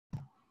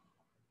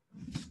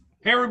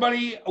Hey,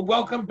 everybody.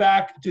 Welcome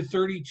back to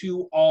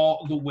 32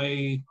 All the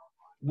Way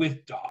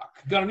with Doc.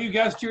 Got a new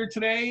guest here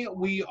today.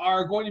 We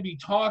are going to be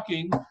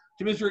talking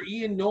to Mr.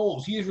 Ian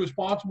Knowles. He is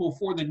responsible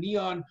for the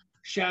Neon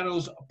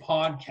Shadows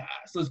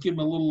podcast. Let's give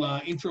him a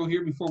little intro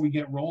here before we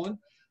get rolling.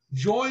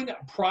 Join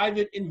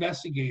private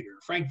investigator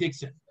Frank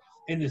Dixon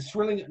in the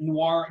thrilling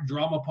noir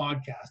drama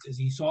podcast as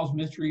he solves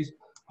mysteries,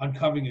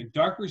 uncovering a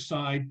darker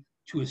side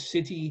to a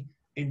city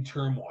in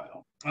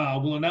turmoil.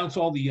 We'll announce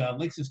all the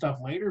links and stuff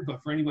later,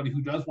 but for anybody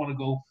who does want to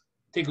go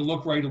take a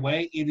look right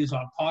away, it is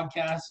on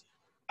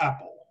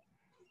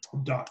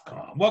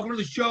podcastapple.com. Welcome to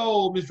the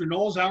show, Mr.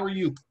 Knowles. How are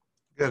you?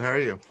 Good. How are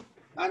you?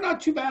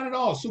 Not too bad at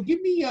all. So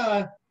give me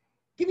a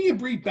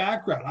brief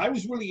background. I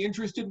was really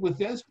interested with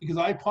this because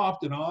I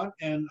popped it on,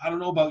 and I don't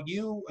know about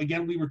you.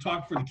 Again, we were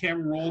talking for the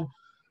camera roll.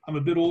 I'm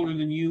a bit older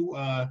than you.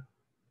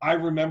 I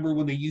remember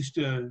when they used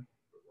to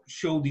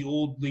have the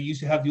old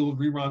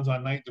reruns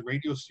on night, the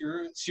radio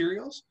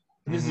serials.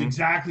 And this is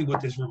exactly what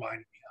this reminded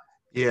me of.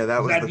 Yeah,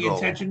 that was the goal.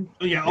 Intention?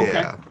 Oh, yeah,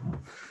 okay.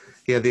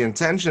 Yeah, the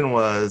intention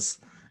was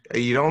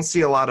you don't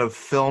see a lot of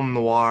film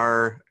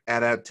noir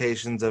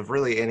adaptations of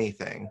really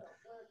anything.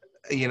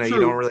 You know, True.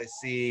 You don't really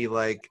see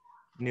like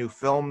new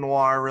film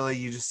noir, really.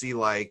 You just see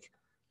like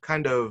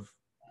kind of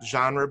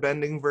genre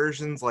bending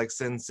versions like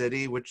Sin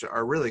City, which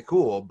are really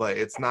cool, but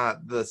it's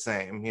not the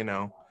same, you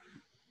know.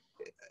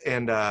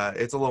 And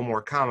it's a little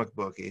more comic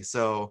booky.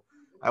 So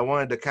I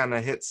wanted to kind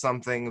of hit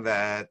something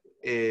that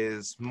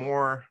is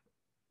more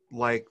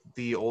like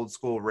the old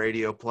school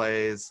radio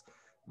plays,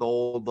 the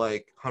old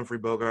like Humphrey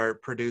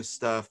Bogart produced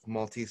stuff,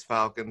 Maltese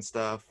Falcon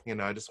stuff. You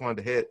know, I just wanted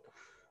to hit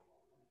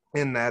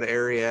in that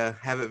area,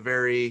 have it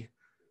very,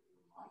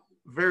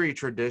 very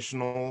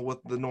traditional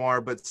with the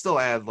noir, but still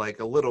add like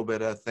a little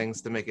bit of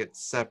things to make it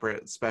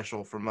separate,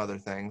 special from other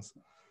things.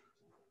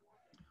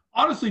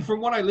 Honestly, from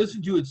what I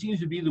listened to, it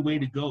seems to be the way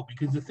to go,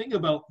 because the thing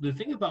about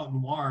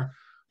noir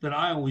that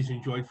I always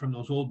enjoyed from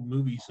those old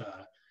movies,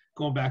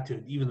 going back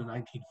to even the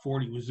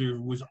 1940s, was there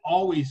was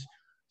always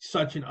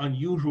such an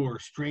unusual or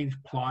strange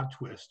plot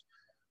twist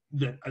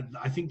that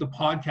I think the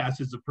podcast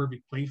is the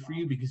perfect place for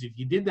you, because if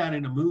you did that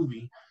in a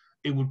movie,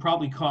 it would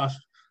probably cost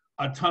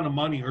a ton of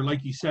money, or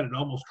like you said, it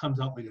almost comes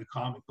out like a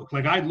comic book.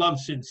 Like I love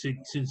Sin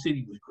City. Sin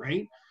City was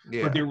great,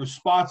 but there were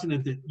spots in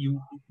it that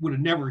you would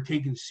have never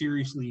taken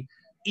seriously,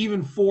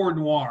 even for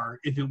noir,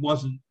 if it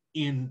wasn't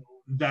in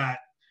that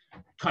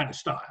kind of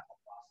style.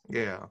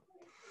 Yeah.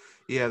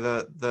 Yeah,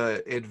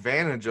 the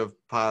advantage of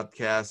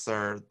podcasts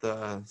are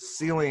the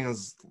ceiling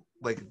is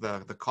like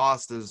the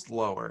cost is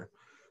lower.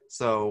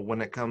 So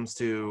when it comes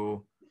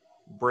to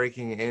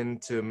breaking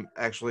into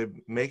actually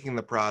making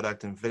the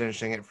product and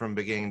finishing it from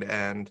beginning to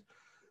end,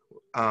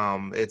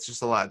 it's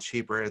just a lot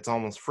cheaper. It's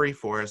almost free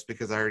for us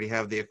because I already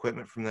have the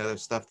equipment from the other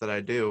stuff that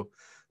I do.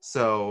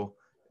 So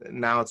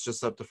now it's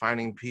just up to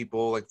finding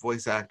people like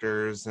voice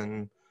actors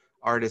and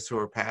artists who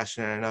are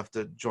passionate enough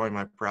to join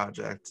my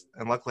project.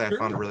 And luckily I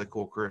found a really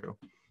cool crew.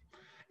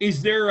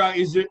 Is there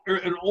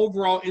an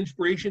overall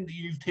inspiration that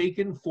you've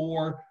taken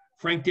for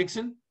Frank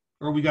Dixon,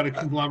 or we got a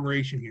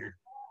conglomeration here?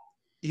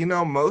 You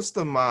know, most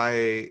of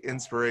my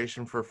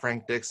inspiration for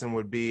Frank Dixon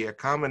would be a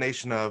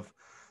combination of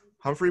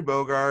Humphrey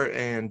Bogart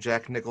and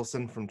Jack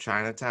Nicholson from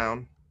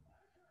Chinatown.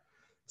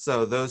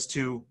 So those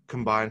two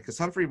combined, because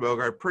Humphrey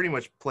Bogart pretty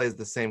much plays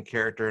the same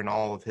character in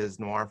all of his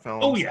noir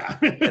films. Oh yeah,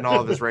 and all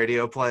of his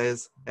radio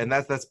plays, and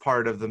that's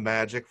part of the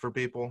magic for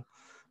people.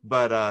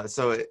 But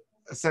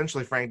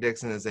essentially, Frank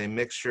Dixon is a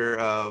mixture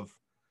of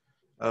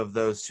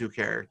those two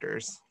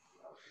characters.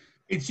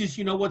 It's just,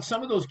 you know what,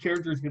 some of those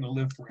characters are going to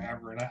live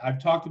forever, and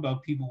I've talked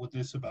about people with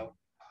this about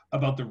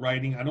the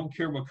writing. I don't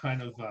care what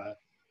kind of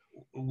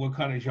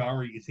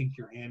genre you think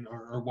you're in,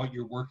 or what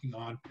you're working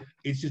on.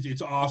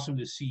 It's awesome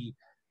to see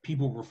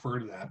people refer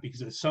to that,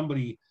 because as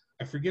somebody,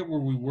 I forget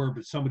where we were,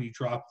 but somebody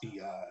dropped the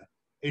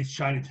it's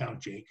Chinatown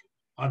Jake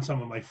on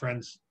some of my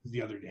friends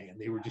the other day, and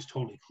they were just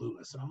totally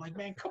clueless. And I'm like,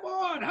 man, come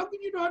on, how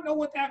can you not know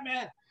what that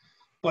meant?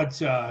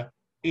 But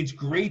it's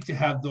great to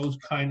have those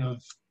kind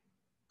of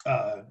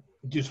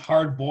just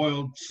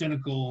hard-boiled,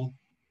 cynical,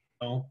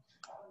 you know.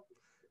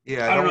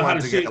 Yeah, I don't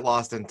want to get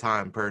lost in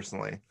time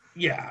personally.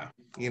 Yeah.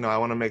 You know, I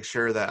want to make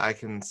sure that I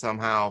can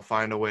somehow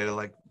find a way to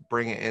like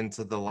bring it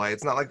into the light.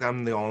 It's not like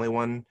I'm the only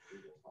one,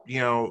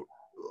 you know,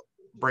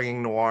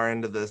 bringing noir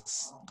into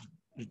this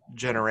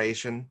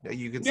generation,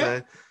 you could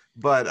say.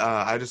 But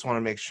I just want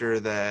to make sure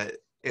that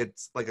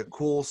it's like a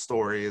cool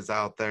story is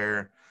out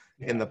there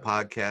in the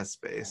podcast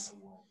space.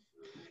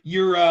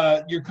 You're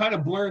kind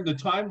of blurring the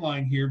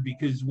timeline here,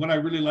 because what I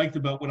really liked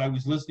about what I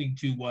was listening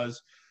to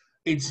was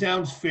it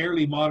sounds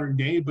fairly modern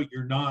day, but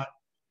you're not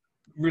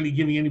really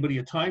giving anybody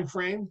a time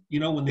frame.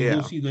 You know, when they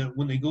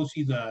go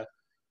see the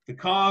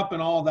cop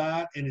and all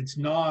that, and it's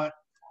not,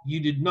 you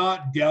did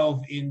not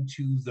delve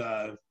into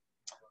the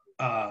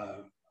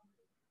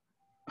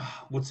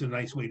what's a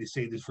nice way to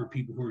say this for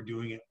people who are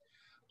doing it,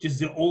 just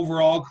the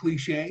overall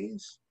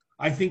cliches.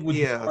 I think with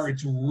noir,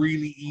 it's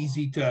really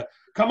easy to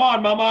come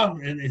on, mama,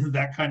 and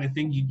that kind of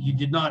thing. You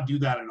did not do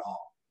that at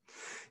all.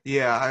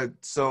 Yeah,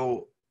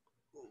 so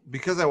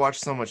because I watch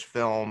so much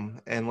film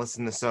and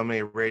listen to so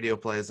many radio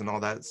plays and all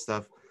that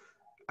stuff,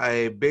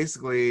 I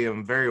basically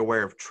am very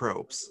aware of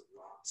tropes.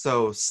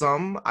 So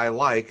some I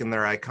like and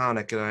they're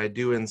iconic and I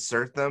do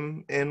insert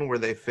them in where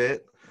they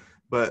fit,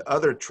 but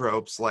other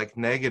tropes like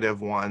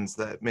negative ones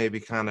that maybe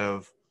kind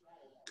of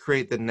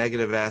create the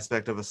negative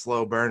aspect of a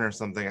slow burn or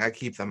something, I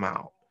keep them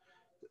out.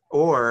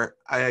 Or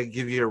I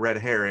give you a red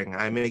herring.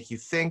 I make you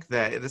think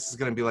that this is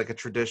going to be like a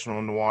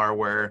traditional noir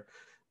where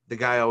the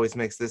guy always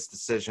makes this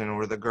decision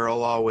or the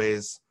girl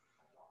always,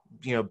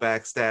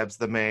 backstabs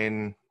the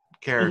main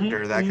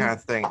character, that kind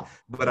of thing.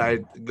 But I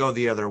go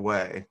the other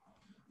way.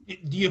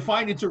 Do you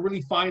find it's a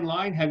really fine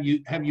line? Have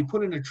you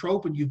put in a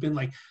trope and you've been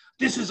like,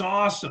 this is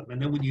awesome, and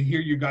then when you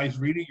hear your guys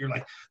read it, you're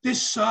like, this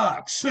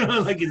sucks.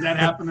 Like, is that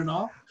happening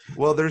all?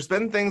 Well, there's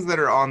been things that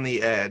are on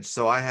the edge.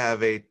 So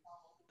I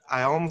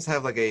almost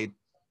have like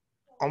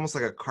almost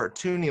like a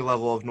cartoony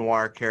level of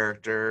noir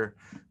character,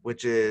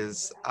 which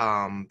is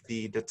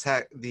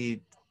the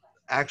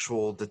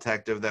actual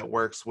detective that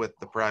works with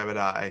the private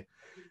eye,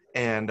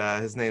 and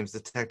his name's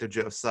Detective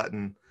Joe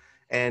Sutton,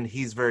 and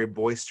he's very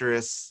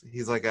boisterous.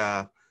 He's like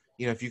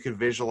if you could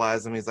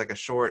visualize him, he's like a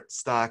short,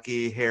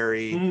 stocky,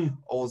 hairy,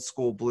 old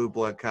school blue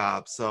blood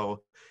cop.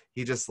 So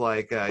he just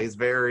he's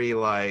very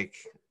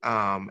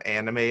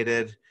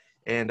animated,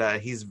 and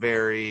he's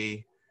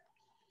very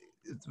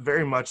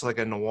much like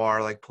a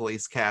noir, like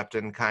police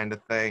captain kind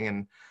of thing.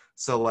 And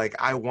so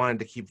I wanted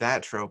to keep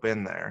that trope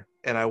in there,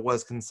 and I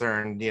was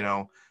concerned,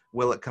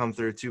 will it come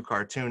through too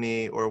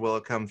cartoony or will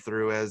it come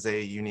through as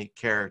a unique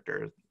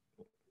character?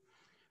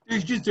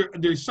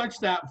 There's such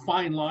that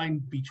fine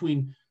line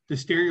between the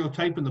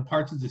stereotype and the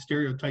parts of the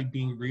stereotype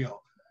being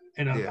real.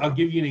 And I'll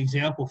give you an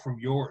example from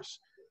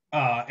yours.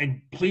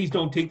 And please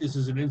don't take this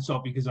as an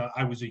insult because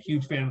I was a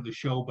huge fan of the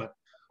show, but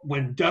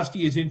when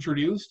Dusty is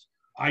introduced,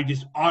 I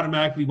just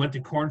automatically went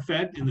to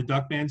Corn-Fed in the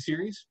Duckman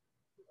series.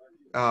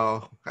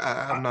 Oh,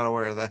 I'm not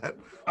aware of that.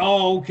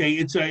 Oh, okay.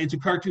 It's a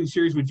cartoon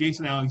series with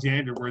Jason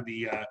Alexander where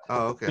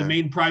the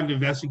main private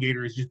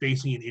investigator is just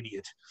basically an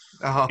idiot.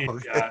 Oh,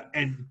 okay.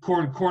 And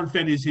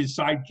Corn-Fed is his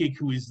sidekick,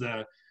 who is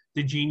the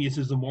genius,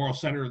 is the moral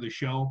center of the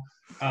show.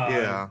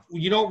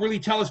 You don't really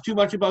tell us too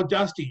much about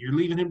Dusty. You're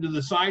leaving him to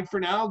the side for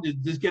now.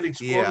 Did this get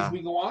explored as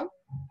we go on?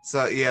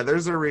 So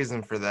there's a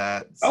reason for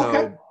that.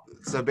 Okay.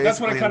 So basically, that's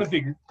what I kind of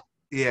figured.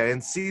 Yeah,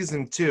 in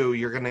season 2,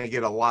 you're gonna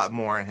get a lot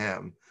more of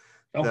him.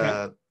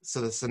 Okay.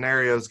 So the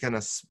scenario is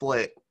gonna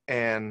split,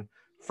 and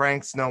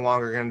Frank's no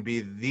longer gonna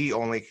be the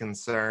only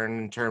concern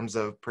in terms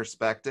of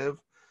perspective.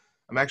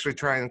 I'm actually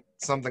trying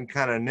something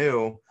kind of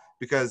new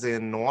because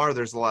in noir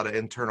there's a lot of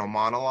internal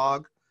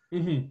monologue.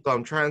 Mm-hmm. So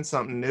I'm trying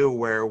something new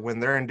where when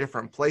they're in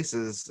different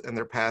places and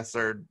their paths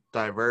are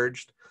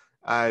diverged,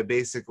 I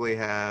basically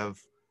have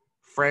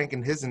Frank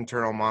and his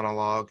internal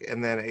monologue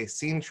and then a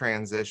scene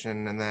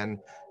transition and then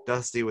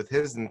Dusty with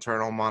his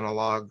internal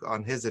monologue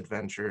on his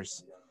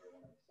adventures.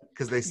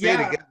 Because they stay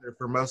together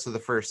for most of the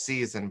first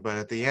season, but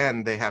at the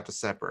end they have to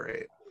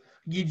separate.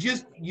 You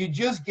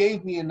just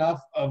gave me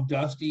enough of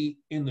Dusty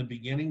in the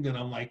beginning that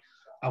I'm like,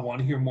 I want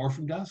to hear more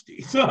from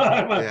Dusty. So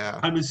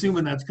I'm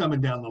assuming that's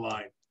coming down the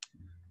line.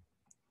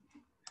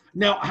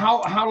 Now,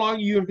 how long are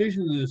you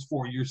envisioning this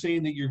for? You're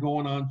saying that you're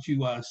going on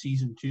to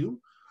season 2.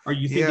 Are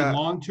you thinking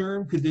long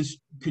term?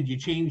 Could you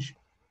change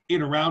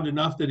it around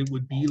enough that it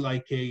would be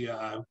like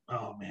a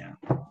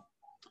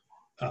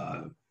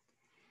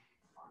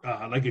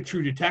like a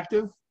True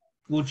Detective?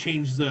 Will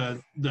change the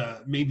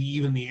maybe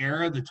even the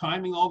era, the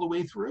timing all the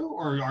way through,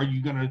 or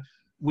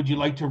would you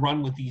like to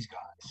run with these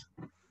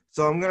guys?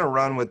 So I'm gonna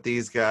run with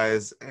these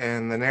guys,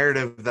 and the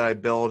narrative that I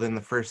build in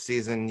the first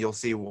season, you'll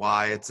see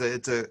why. It's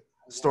a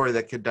story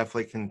that could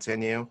definitely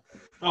continue.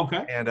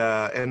 Okay. And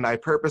I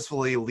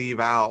purposefully leave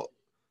out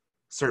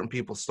certain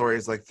people's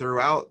stories. Like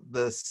throughout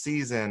the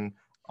season,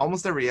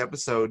 almost every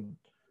episode,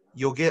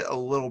 you'll get a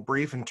little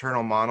brief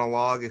internal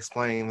monologue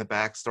explaining the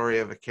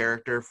backstory of a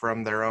character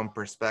from their own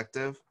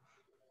perspective,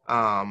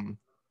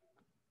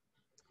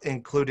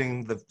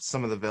 including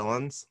some of the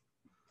villains.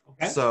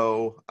 Okay.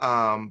 So,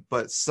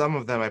 but some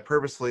of them I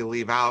purposefully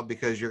leave out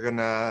because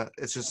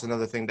it's just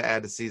another thing to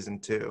add to season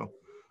 2.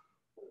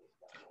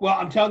 Well,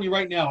 I'm telling you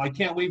right now, I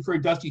can't wait for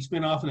a Dusty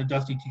spinoff and a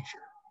Dusty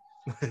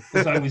t-shirt.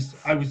 Because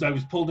I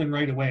was pulled in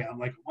right away. I'm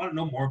like, I want to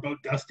know more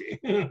about Dusty.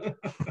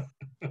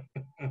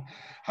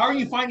 How are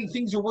you finding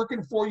things are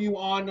working for you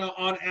on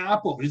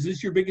Apple? Is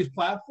this your biggest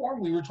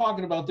platform? We were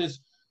talking about this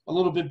a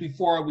little bit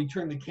before we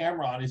turned the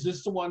camera on. Is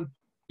this the one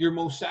you're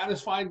most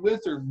satisfied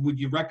with, or would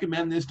you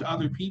recommend this to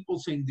other people,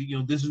 saying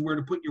that this is where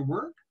to put your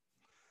work?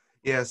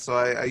 Yeah, so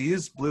I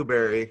use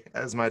Blueberry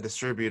as my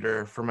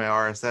distributor for my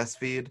RSS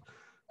feed,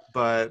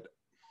 but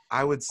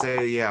I would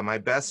say, my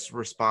best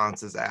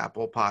response is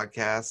Apple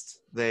Podcasts.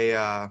 They,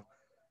 I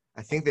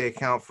think they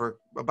account for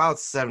about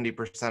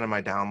 70% of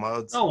my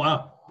downloads. Oh,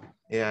 wow.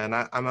 Yeah, and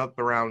I'm up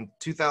around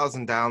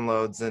 2,000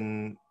 downloads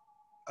in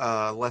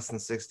less than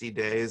 60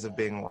 days of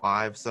being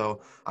live.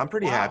 So I'm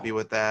pretty happy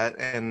with that.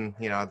 And,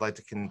 I'd like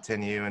to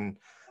continue. And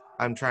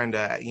I'm trying to,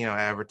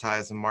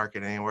 advertise and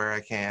market anywhere I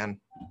can.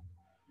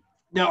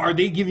 Now, are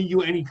they giving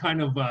you any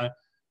kind of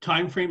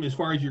time frame as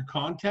far as your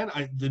content?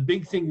 The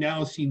big thing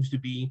now seems to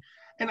be,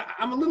 and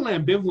I'm a little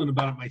ambivalent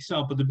about it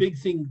myself, but the big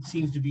thing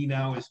seems to be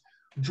now is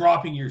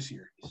dropping your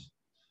series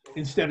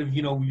instead of,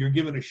 you're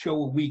given a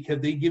show a week.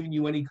 Have they given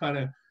you any kind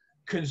of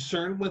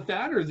concern with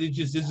that, or is it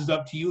just this is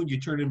up to you and you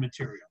turn in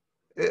material?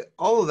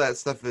 All of that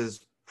stuff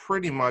is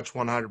pretty much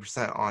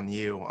 100% on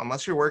you,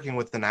 unless you're working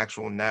with an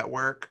actual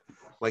network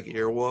like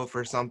Earwolf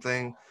or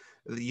something.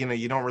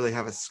 You don't really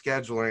have a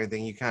schedule or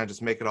anything. You kind of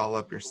just make it all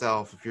up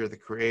yourself if you're the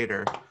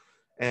creator.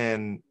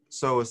 And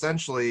so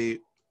essentially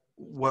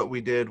what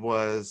we did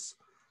was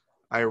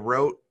I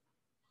wrote,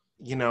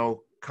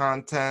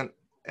 content,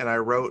 and I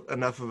wrote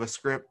enough of a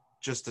script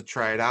just to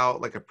try it out,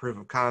 like a proof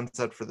of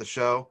concept for the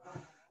show.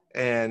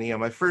 And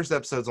my first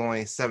episode's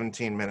only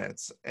 17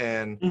 minutes,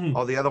 and Mm-hmm.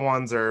 all the other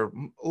ones are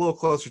a little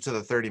closer to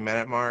the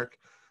 30-minute mark.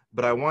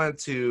 But I wanted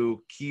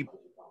to keep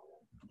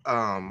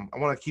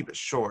it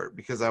short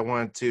because I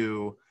wanted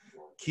to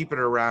keep it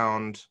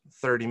around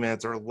 30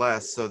 minutes or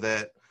less, so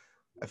that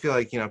I feel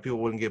like people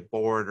wouldn't get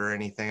bored or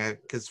anything.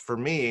 Because for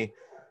me,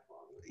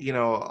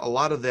 a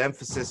lot of the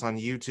emphasis on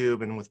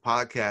YouTube and with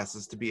podcasts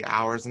is to be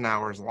hours and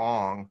hours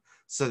long,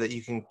 so that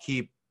you can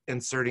keep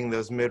inserting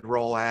those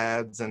mid-roll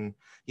ads, and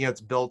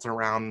it's built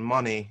around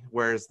money,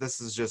 whereas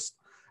this is just,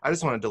 I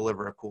just want to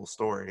deliver a cool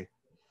story.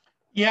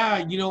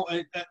 Yeah,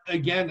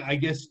 again, I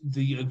guess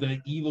the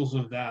evils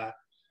of that,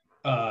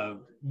 are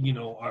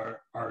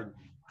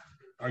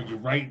you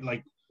right?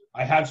 Like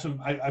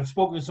I've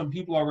spoken to some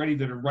people already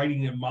that are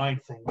writing in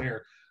mind from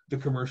where the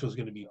commercial is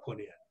going to be put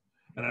in,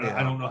 and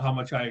I don't know how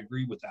much I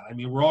agree with that. I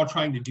mean, we're all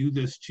trying to do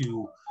this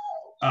to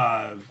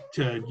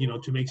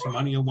make some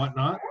money and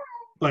whatnot,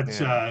 but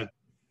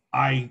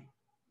I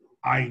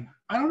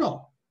don't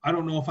know. I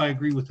don't know if I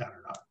agree with that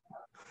or not.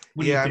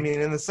 I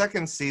mean, in the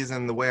second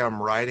season, the way I'm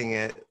writing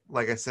it,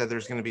 like I said,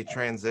 there's going to be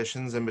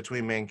transitions in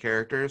between main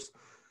characters.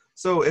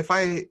 So if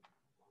I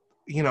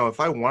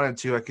wanted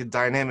to, I could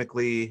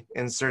dynamically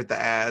insert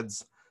the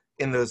ads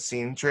in those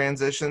scene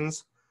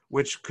transitions,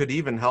 which could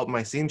even help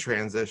my scene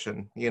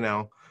transition,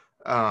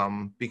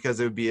 because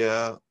it would be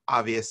a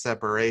obvious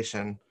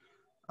separation.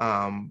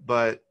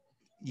 But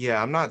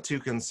yeah, I'm not too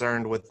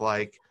concerned with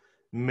like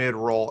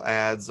mid-roll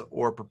ads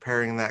or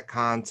preparing that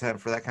content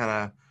for that kind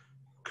of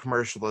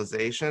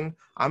commercialization.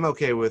 I'm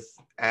okay with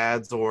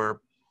ads or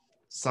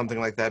something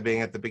like that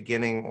being at the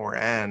beginning or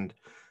end,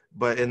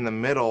 but in the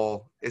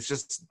middle, it's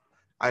just,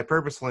 I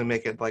purposefully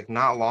make it like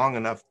not long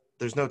enough.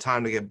 There's no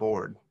time to get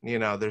bored.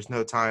 There's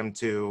no time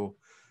to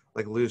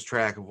like lose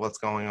track of what's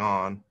going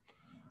on.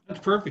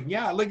 That's perfect.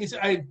 Yeah, like I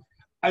said,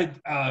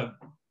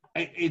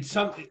 it's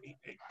something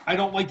I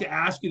don't like to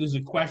ask it as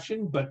a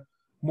question, but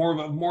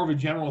more of a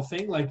general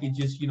thing. Like it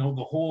just, the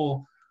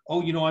whole,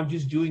 I'm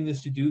just doing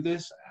this to do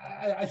this.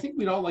 I think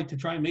we'd all like to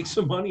try and make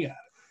some money out of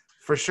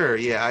it. For sure.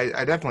 Yeah,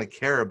 I definitely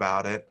care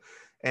about it.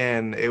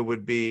 And it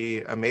would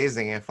be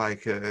amazing if I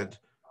could,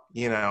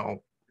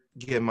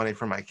 get money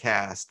from my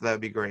cast.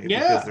 That'd be great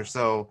because they're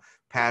so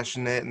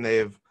passionate, and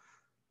they've,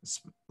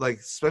 like,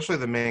 especially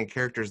the main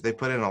characters, they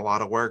put in a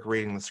lot of work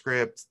reading the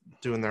script,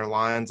 doing their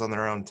lines on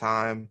their own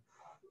time.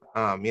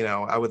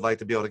 I would like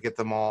to be able to get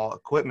them all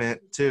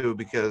equipment too,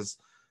 because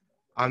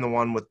I'm the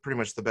one with pretty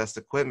much the best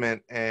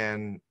equipment.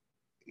 And,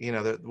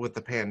 with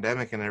the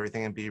pandemic and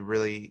everything, it'd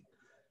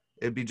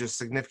be just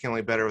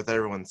significantly better with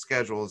everyone's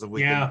schedules if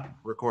we could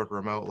record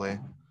remotely.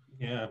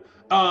 Yeah.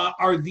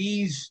 Are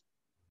these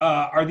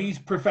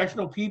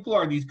professional people?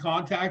 Are these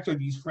contacts? Are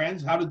these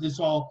friends? How did this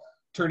all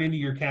turn into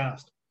your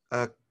cast?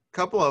 A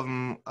couple of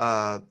them.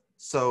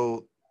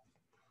 So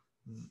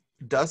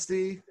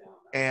Dusty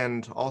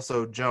and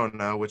also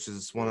Jonah, which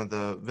is one of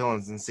the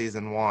villains in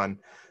season 1.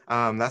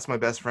 That's my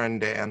best friend,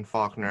 Dan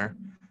Faulkner.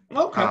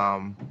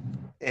 Okay.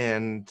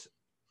 And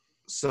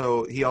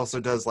so he also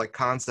does like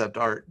concept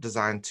art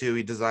design too.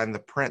 He designed the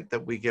print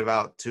that we give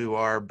out to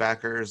our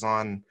backers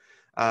on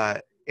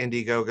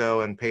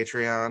Indiegogo and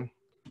Patreon.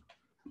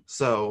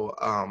 So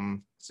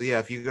yeah,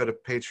 if you go to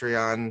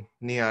Patreon,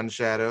 Neon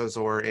Shadows,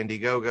 or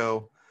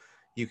Indiegogo,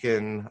 you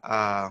can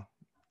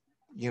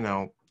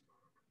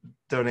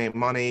donate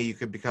money. You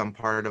could become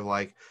part of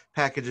like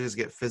packages,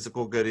 get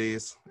physical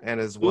goodies, and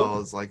as well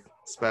as like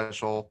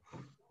special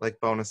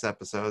like bonus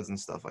episodes and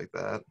stuff like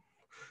that.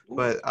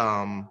 But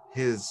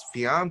his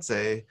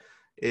fiance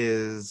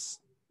is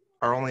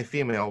our only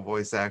female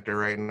voice actor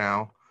right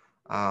now.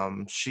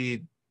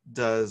 She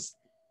does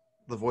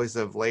the voice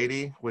of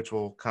Lady, which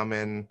will come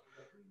in,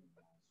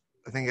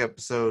 I think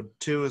episode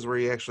 2 is where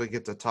you actually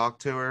get to talk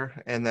to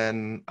her. And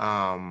then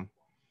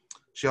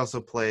she also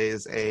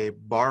plays a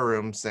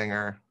barroom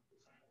singer,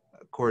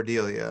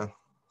 Cordelia.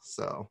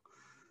 So,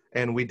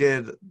 and we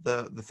did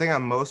the thing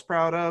I'm most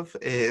proud of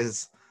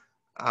is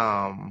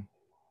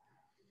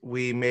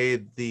we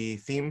made the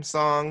theme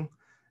song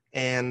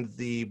and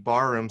the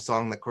barroom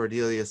song that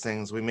Cordelia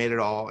sings. We made it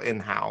all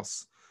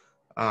in-house.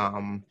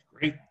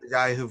 Great. The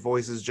guy who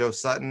voices Joe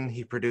Sutton,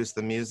 he produced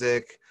the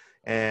music,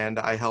 and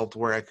I helped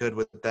where I could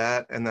with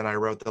that. And then I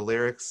wrote the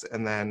lyrics.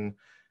 And then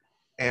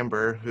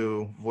Amber,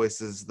 who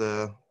voices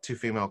the two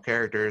female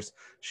characters.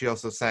 She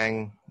also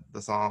sang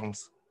the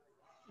songs.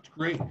 It's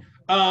great.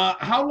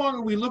 How long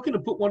are we looking to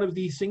put one of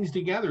these things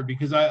together?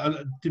 Because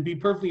to be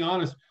perfectly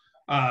honest,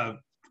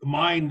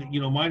 mine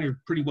are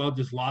pretty well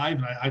just live,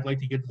 and I'd like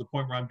to get to the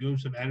point where I'm doing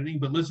some editing.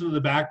 But listen to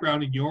the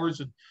background in yours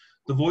and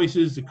the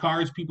voices, the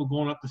cars, people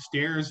going up the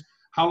stairs.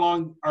 How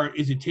long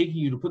is it taking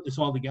you to put this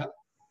all together?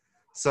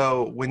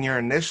 So when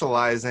you're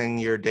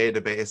initializing your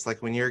database,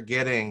 like when you're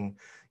getting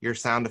your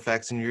sound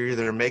effects and you're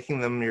either making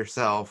them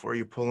yourself or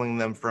you're pulling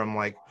them from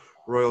like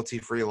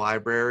royalty-free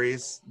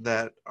libraries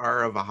that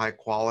are of a high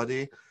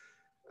quality,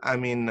 I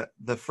mean,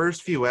 the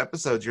first few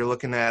episodes, you're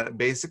looking at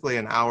basically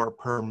an hour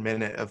per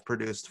minute of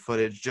produced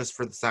footage just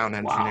for the sound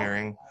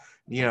engineering. Wow.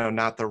 You know,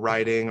 not the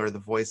writing or the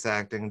voice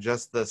acting,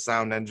 just the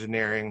sound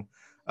engineering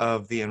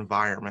of the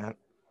environment.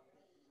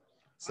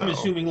 So, I'm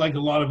assuming like a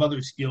lot of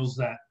other skills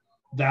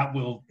that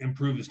will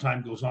improve as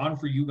time goes on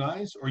for you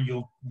guys, or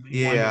you'll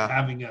wind up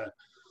having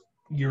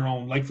your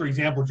own. Like, for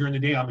example, during the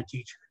day, I'm a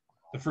teacher.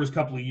 The first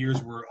couple of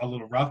years were a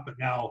little rough, but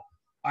now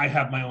I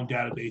have my own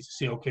database to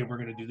say, okay, we're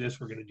going to do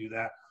this, we're going to do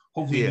that.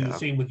 Hopefully do the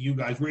same with you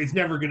guys, where it's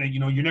never going to,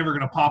 you're never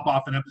going to pop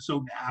off an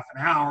episode in half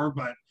an hour,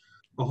 but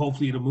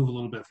hopefully it'll move a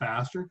little bit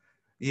faster.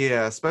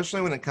 Yeah,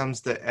 especially when it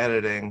comes to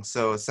editing.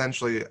 So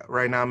essentially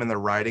right now I'm in the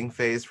writing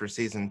phase for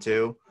season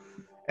 2.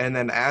 And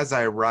then as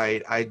I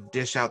write, I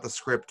dish out the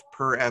script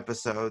per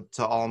episode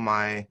to all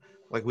my,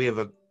 like we have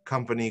a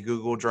company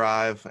Google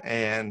Drive,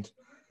 and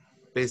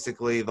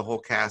basically the whole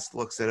cast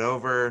looks it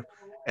over,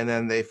 and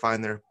then they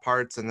find their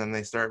parts, and then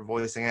they start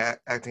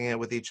acting it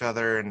with each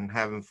other and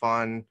having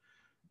fun,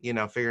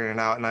 figuring it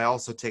out. And I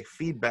also take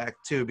feedback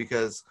too,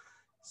 because,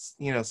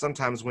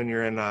 sometimes when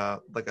you're in a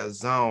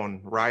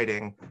zone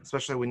writing,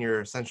 especially when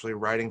you're essentially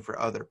writing for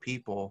other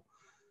people,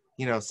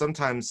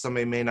 sometimes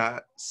somebody may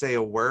not say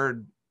a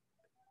word.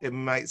 It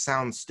might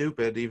sound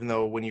stupid, even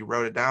though when you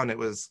wrote it down, it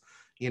was,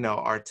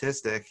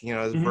 artistic,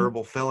 it's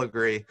verbal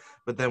filigree.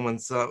 But then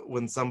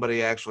when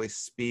somebody actually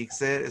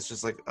speaks it, it's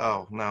just like,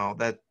 oh no,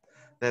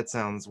 that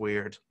sounds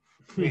weird,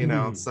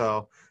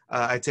 So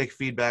I take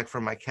feedback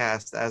from my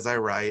cast as I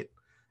write.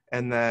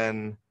 And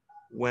then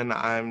when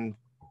I'm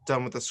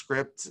done with the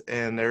script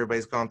and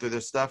everybody's gone through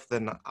their stuff,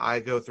 then I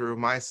go through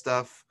my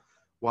stuff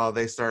while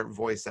they start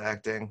voice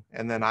acting.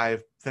 And then I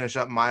finish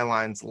up my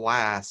lines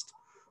last.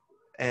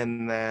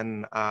 And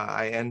then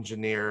I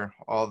engineer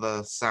all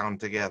the sound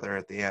together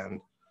at the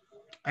end.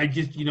 I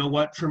just,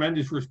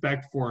 tremendous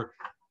respect for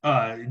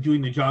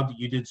doing the job that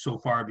you did so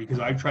far, because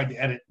I've tried to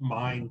edit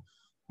my,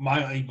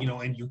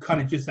 and you cut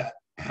it just that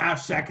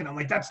half second. I'm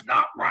like, that's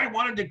not where I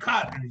wanted to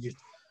cut. And just,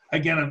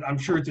 again, I'm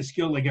sure it's a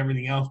skill like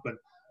everything else, but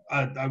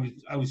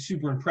I was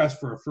super impressed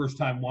for a first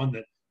time one,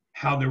 that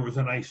how there was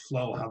a nice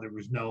flow, how there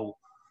was no,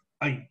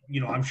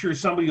 I'm sure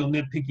somebody will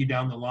nitpick you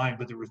down the line,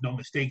 but there was no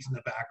mistakes in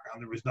the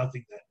background. There was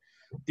nothing that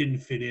didn't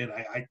fit in.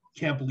 I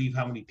can't believe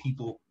how many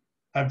people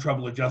have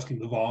trouble adjusting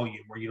the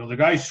volume, where the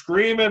guy's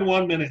screaming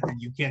 1 minute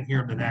and you can't hear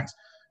him the next.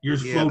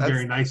 Yours flowed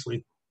very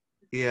nicely.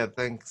 Yeah,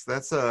 thanks.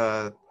 That's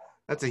a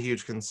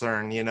huge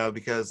concern,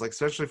 because like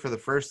especially for the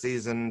first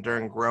season,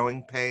 during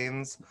growing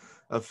pains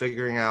of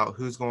figuring out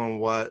who's going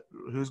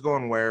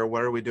where,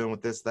 what are we doing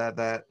with this,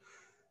 that.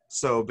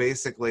 So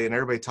basically, and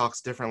everybody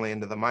talks differently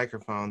into the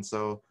microphone.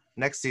 So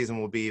next season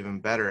will be even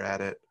better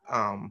at it.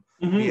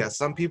 Yeah,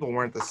 some people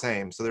weren't the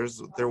same. So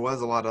there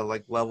was a lot of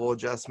like level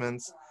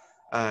adjustments,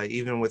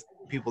 even with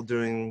people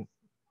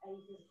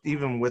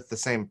even with the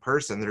same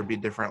person, there'd be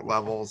different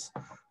levels,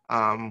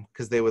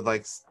 because they would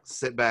like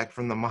sit back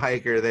from the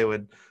mic, or they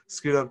would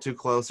scoot up too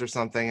close or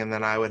something. And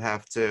then I would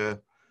have to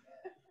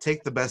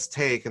take the best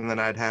take, and then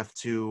I'd have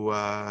to,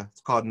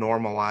 it's called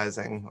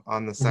normalizing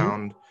on the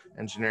sound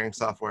engineering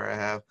software I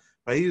have.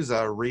 But I use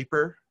a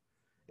Reaper.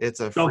 It's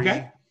a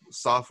free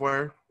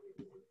software,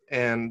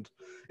 and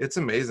it's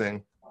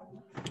amazing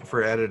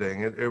for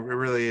editing. It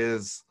really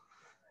is.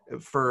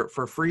 For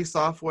free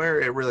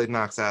software, it really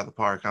knocks out of the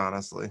park,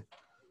 honestly.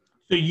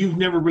 So you've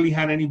never really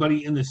had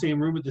anybody in the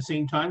same room at the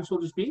same time, so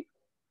to speak?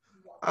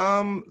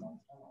 I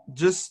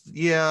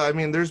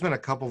mean, there's been a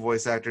couple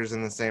voice actors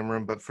in the same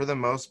room, but for the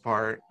most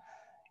part,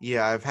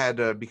 yeah, I've had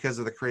to, because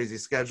of the crazy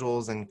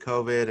schedules and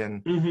COVID,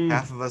 and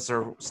half of us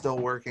are still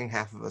working,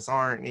 half of us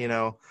aren't,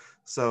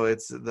 so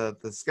it's the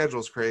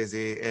schedule's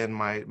crazy, and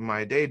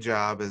my day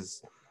job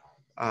is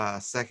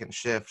second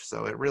shift,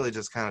 so it really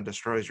just kind of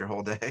destroys your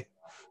whole day.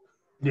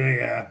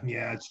 Yeah,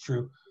 it's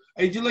true.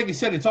 Like I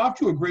said, it's off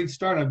to a great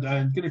start. I'm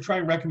going to try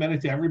and recommend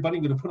it to everybody.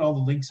 I'm going to put all the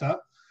links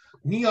up.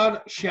 Neon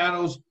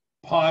Shadows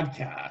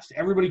Podcast.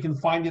 Everybody can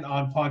find it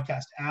on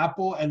Podcast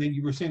Apple, and then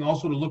you were saying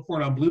also to look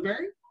for it on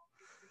Blueberry?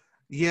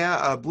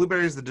 Yeah,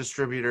 Blueberry is the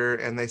distributor,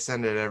 and they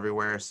send it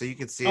everywhere. So you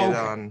can see it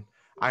on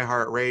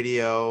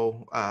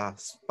iHeartRadio,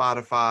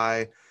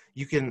 Spotify.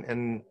 You can,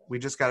 and we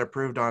just got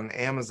approved on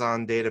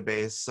Amazon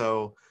database,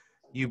 so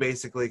you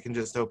basically can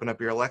just open up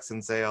your Alexa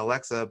and say,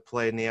 Alexa,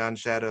 play Neon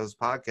Shadows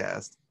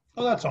Podcast.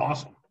 Oh, that's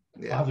awesome.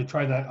 Yeah. I'll have to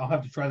try that.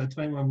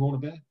 Tonight when I'm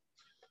going to bed.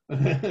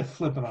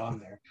 Flip it on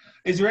there.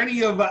 Is there any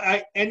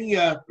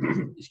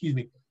excuse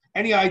me,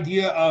 any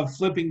idea of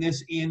flipping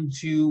this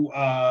into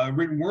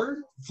written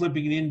word,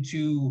 flipping it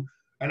into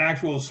an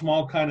actual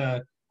small kind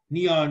of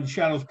Neon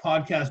Shadows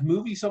podcast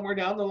movie somewhere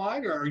down the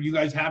line, or are you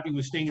guys happy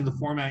with staying in the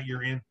format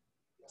you're in?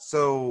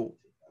 So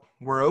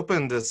we're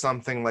open to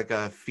something like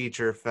a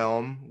feature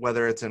film,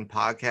 whether it's in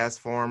podcast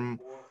form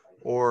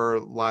or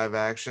live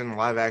action.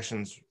 Live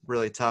action's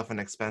really tough and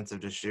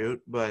expensive to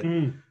shoot, but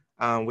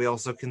we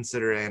also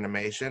consider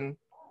animation,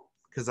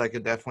 because I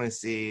could definitely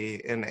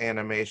see an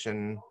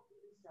animation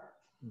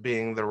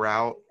being the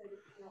route,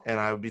 and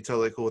I would be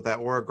totally cool with that,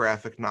 or a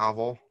graphic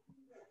novel,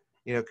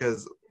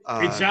 because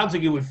It sounds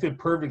like it would fit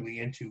perfectly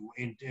into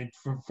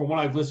from what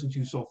I've listened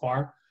to so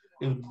far.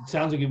 It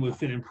sounds like it would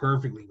fit in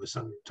perfectly with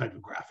some type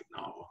of graphic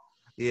novel.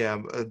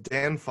 Yeah,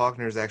 Dan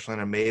Faulkner is actually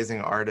an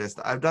amazing artist.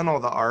 I've done all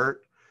the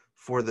art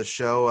for the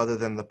show other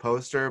than the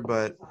poster,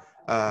 but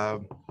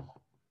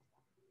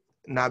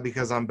not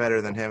because I'm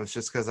better than him. It's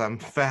just because I'm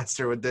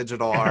faster with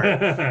digital art.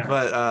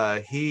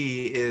 But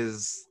he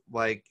is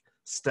like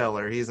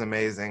stellar. He's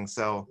amazing.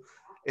 So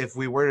if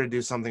we were to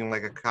do something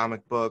like a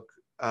comic book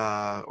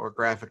or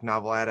graphic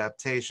novel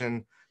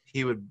adaptation,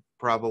 he would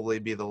probably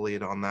be the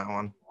lead on that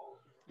one.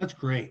 That's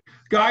great.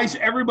 Guys,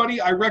 everybody,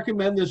 I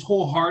recommend this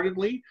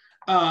wholeheartedly.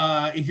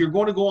 If you're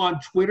going to go on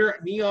Twitter,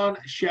 Neon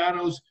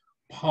Shadows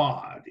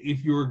Pod.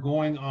 If you're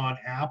going on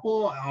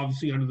Apple,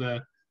 obviously under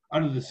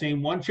the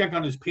same one, check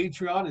on his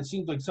Patreon. It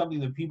seems like something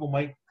that people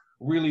might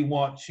really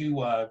want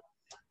to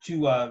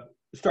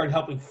start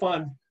helping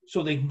fund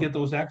so they can get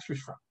those extras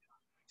from.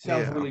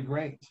 Sounds really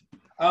great.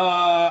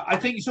 I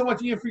thank you so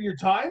much, Ian, for your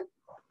time.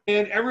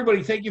 And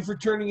everybody, thank you for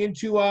turning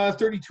into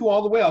 32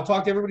 all the way. I'll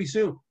talk to everybody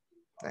soon.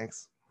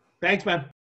 Thanks. Thanks, man.